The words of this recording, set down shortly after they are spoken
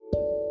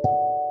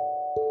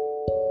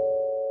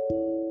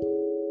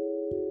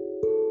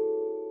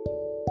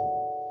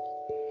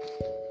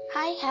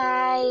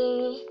Hi.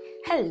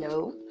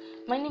 Hello.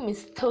 My name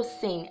is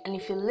Tosin, and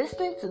if you're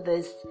listening to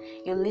this,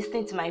 you're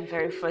listening to my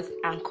very first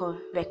Anchor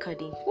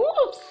recording.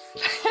 Whoops!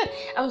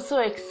 I'm so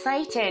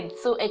excited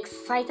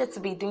to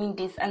be doing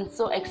this, and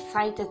so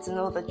excited to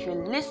know that you're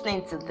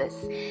listening to this.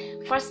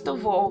 First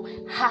of all,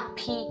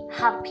 happy,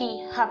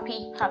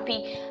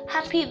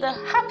 the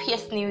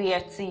happiest new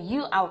year to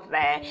you out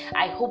there.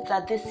 I hope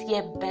that this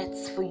year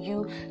bets for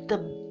you the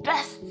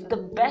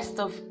best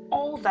of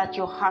all that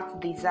your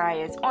heart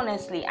desires.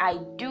 Honestly, I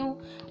do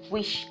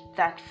wish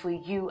that for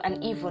you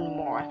and even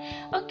more.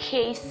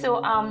 Okay,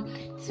 so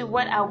to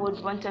what I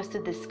would want us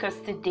to discuss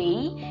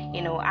today,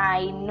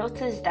 I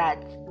noticed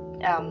that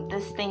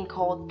this thing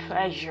called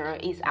pressure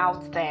is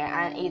out there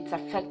and it's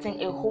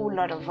affecting a whole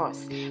lot of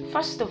us.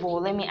 First of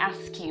all, let me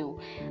ask you,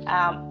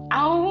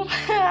 how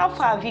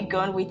far have you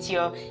gone with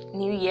your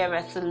New Year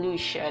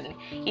resolution?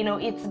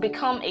 It's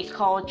become a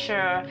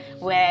culture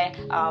where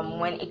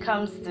when it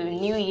comes to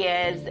New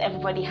Year's,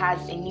 everybody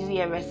has a New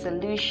Year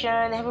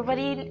resolution.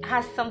 Everybody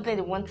has something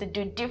they want to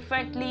do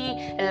differently,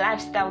 a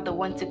lifestyle they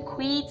want to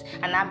quit,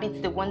 an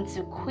habit they want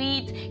to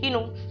quit,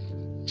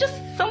 just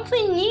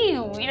something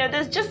new.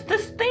 There's just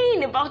this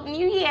thing about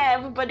New Year.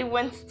 Everybody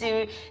wants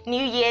to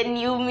New Year,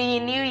 new me,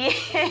 New Year,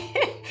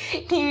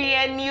 New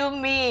Year, new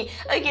me.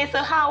 Okay, so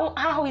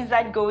how is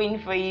that going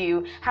for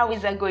you? How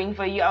is that going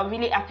for you? I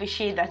really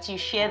appreciate that you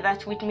share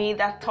that with me,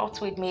 that thought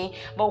with me.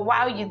 But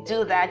while you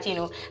do that,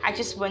 I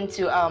just want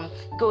to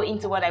go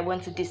into what I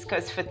want to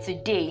discuss for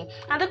today.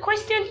 And the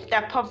question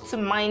that popped to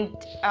mind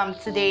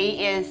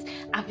today is,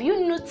 have you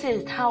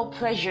noticed how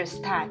pressure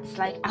starts?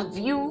 Like, have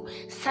you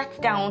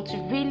sat down to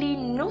really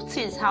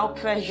notice how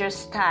pressure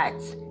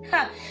starts?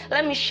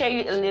 Let me share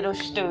you a little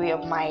story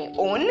of my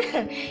own.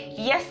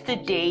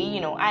 Yesterday,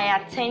 I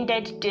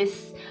attended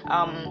this,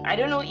 I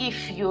don't know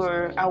if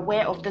you're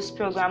aware of this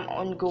program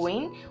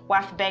ongoing,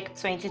 WAFBEC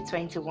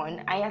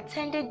 2021. I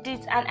attended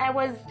this and I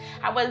was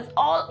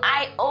all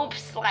eye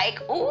opes, like,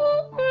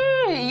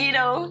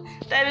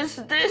 there is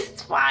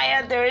this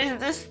fire, there is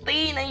this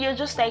thing, and you're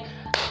just like,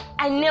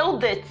 I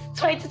nailed it,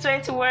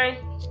 2021,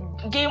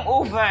 game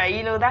over,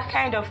 that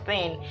kind of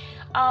thing.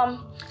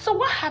 So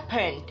what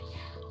happened?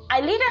 I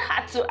later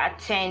had to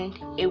attend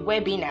a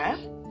webinar.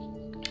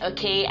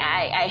 Okay,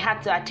 I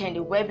had to attend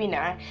a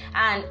webinar,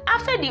 and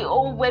after the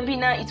whole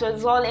webinar, it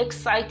was all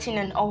exciting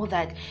and all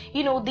that.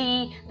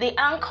 The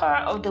anchor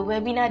of the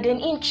webinar then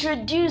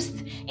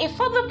introduced a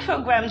further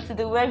program to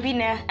the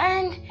webinar,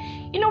 and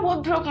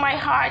what broke my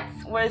heart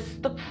was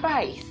the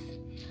price.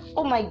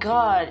 Oh my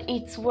God,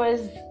 it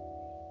was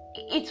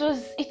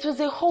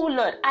a whole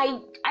lot. I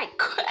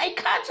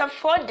can't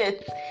afford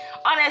it.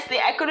 Honestly,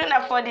 I couldn't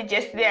afford it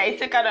yesterday. I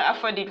still cannot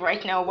afford it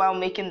right now while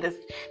making this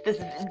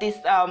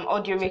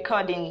audio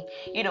recording.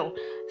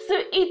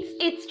 So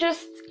it's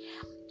just,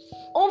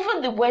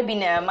 over the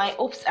webinar, my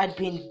hopes had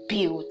been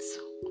built.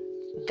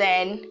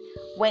 Then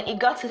when it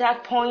got to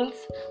that point,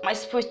 my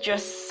spirit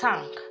just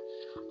sank.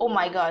 Oh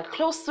my God,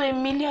 close to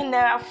 $1 million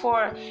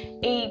for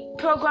a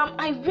program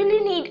I really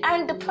need,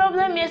 and the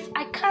problem is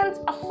I can't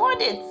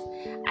afford it.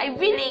 I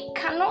really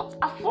cannot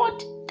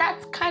afford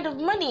that kind of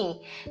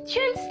money. Do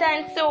you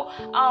understand? So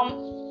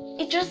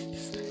it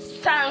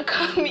just sank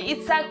me.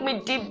 It sank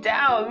me deep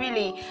down,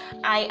 really.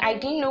 I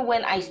didn't know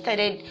when I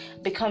started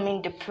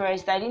becoming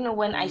depressed. I didn't know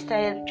when I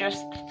started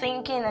just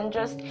thinking and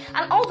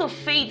all the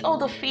faith I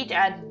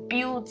had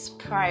built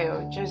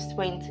prior just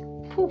went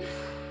poof.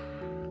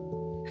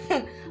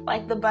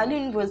 Like the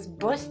balloon was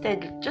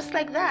busted, just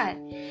like that.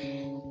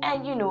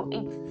 And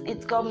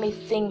it's got me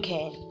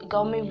thinking. It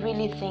got me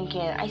really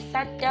thinking. I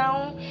sat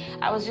down.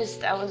 I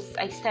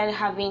started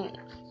having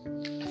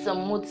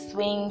some mood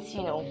swings.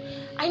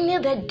 I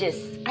needed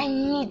this. I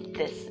need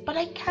this, but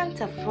I can't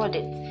afford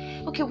it.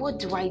 Okay, what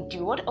do I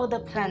do? What other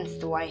plans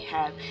do I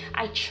have?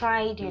 I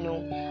tried,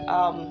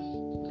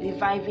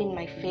 reviving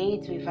my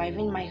faith,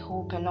 reviving my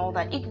hope, and all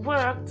that. It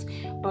worked,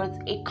 but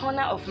a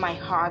corner of my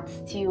heart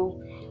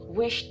still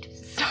wished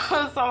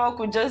someone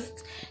could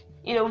just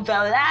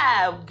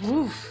voila,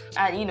 woof,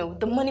 and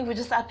the money would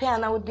just appear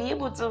and I would be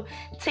able to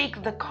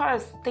take the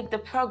course, take the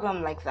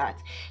program like that.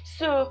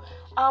 So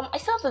I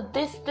felt that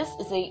this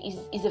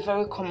is a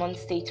very common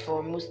state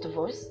for most of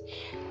us,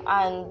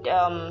 and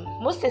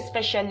most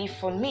especially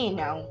for me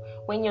now,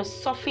 when you're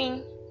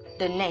surfing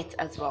the net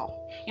as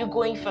well. You're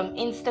going from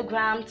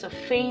Instagram to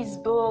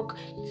Facebook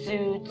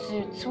to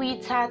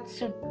Twitter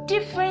to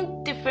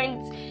different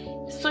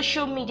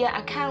social media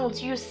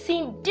accounts. You're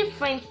seeing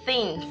different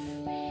things.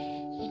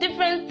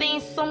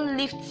 Some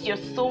lift your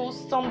soul,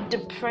 some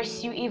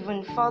depress you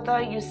even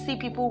further. You see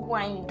people who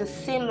are in the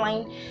same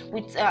line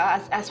with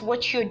as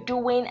what you're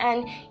doing,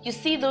 and you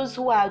see those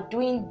who are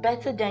doing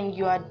better than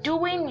you are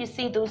doing. You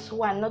see those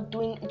who are not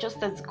doing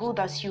just as good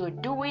as you are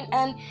doing,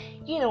 and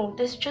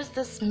there's just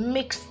this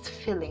mixed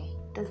feeling.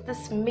 There's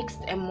this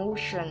mixed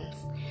emotions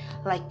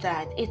like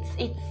that.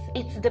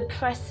 It's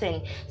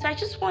depressing. So I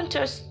just want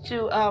us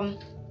to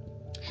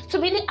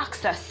really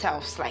ask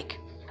ourselves, like,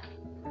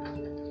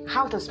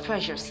 how does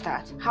pressure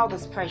start? How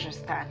does pressure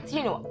start?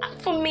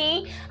 For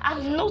me,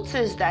 I've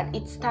noticed that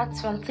it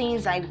starts from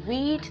things I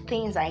read,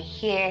 things I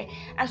hear,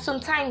 and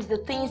sometimes the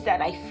things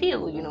that I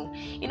feel.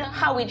 You know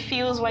how it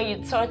feels when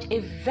you touch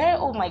a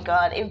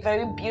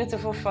very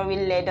beautiful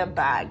foreign leather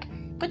bag,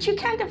 but you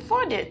can't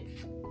afford it.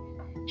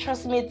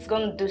 Trust me, it's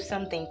gonna do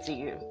something to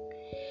you.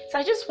 So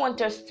I just want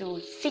us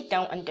to sit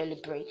down and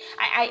deliberate.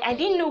 I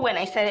didn't know when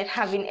I started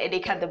having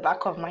headache at the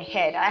back of my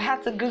head. I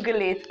had to Google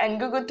it, and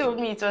Google told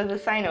me it was a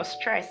sign of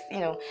stress.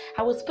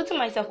 I was putting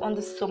myself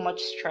under so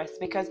much stress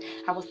because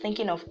I was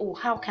thinking of,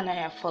 how can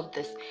I afford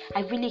this?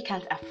 I really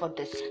can't afford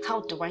this. How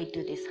do I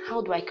do this?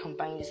 How do I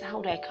combine this?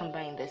 How do I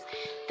combine this?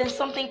 Then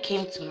something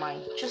came to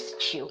mind.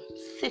 Just chill,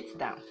 sit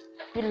down,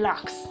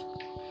 relax.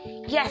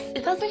 Yes,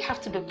 it doesn't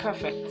have to be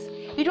perfect.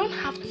 You don't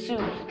have to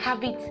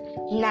have it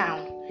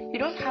now. You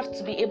don't have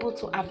to be able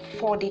to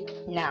afford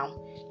it now.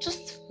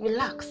 Just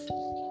relax.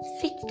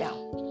 Sit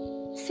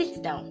down.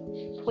 Sit down.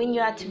 When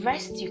you're at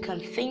rest, you can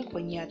think.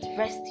 When you're at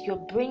rest, your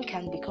brain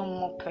can become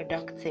more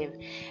productive.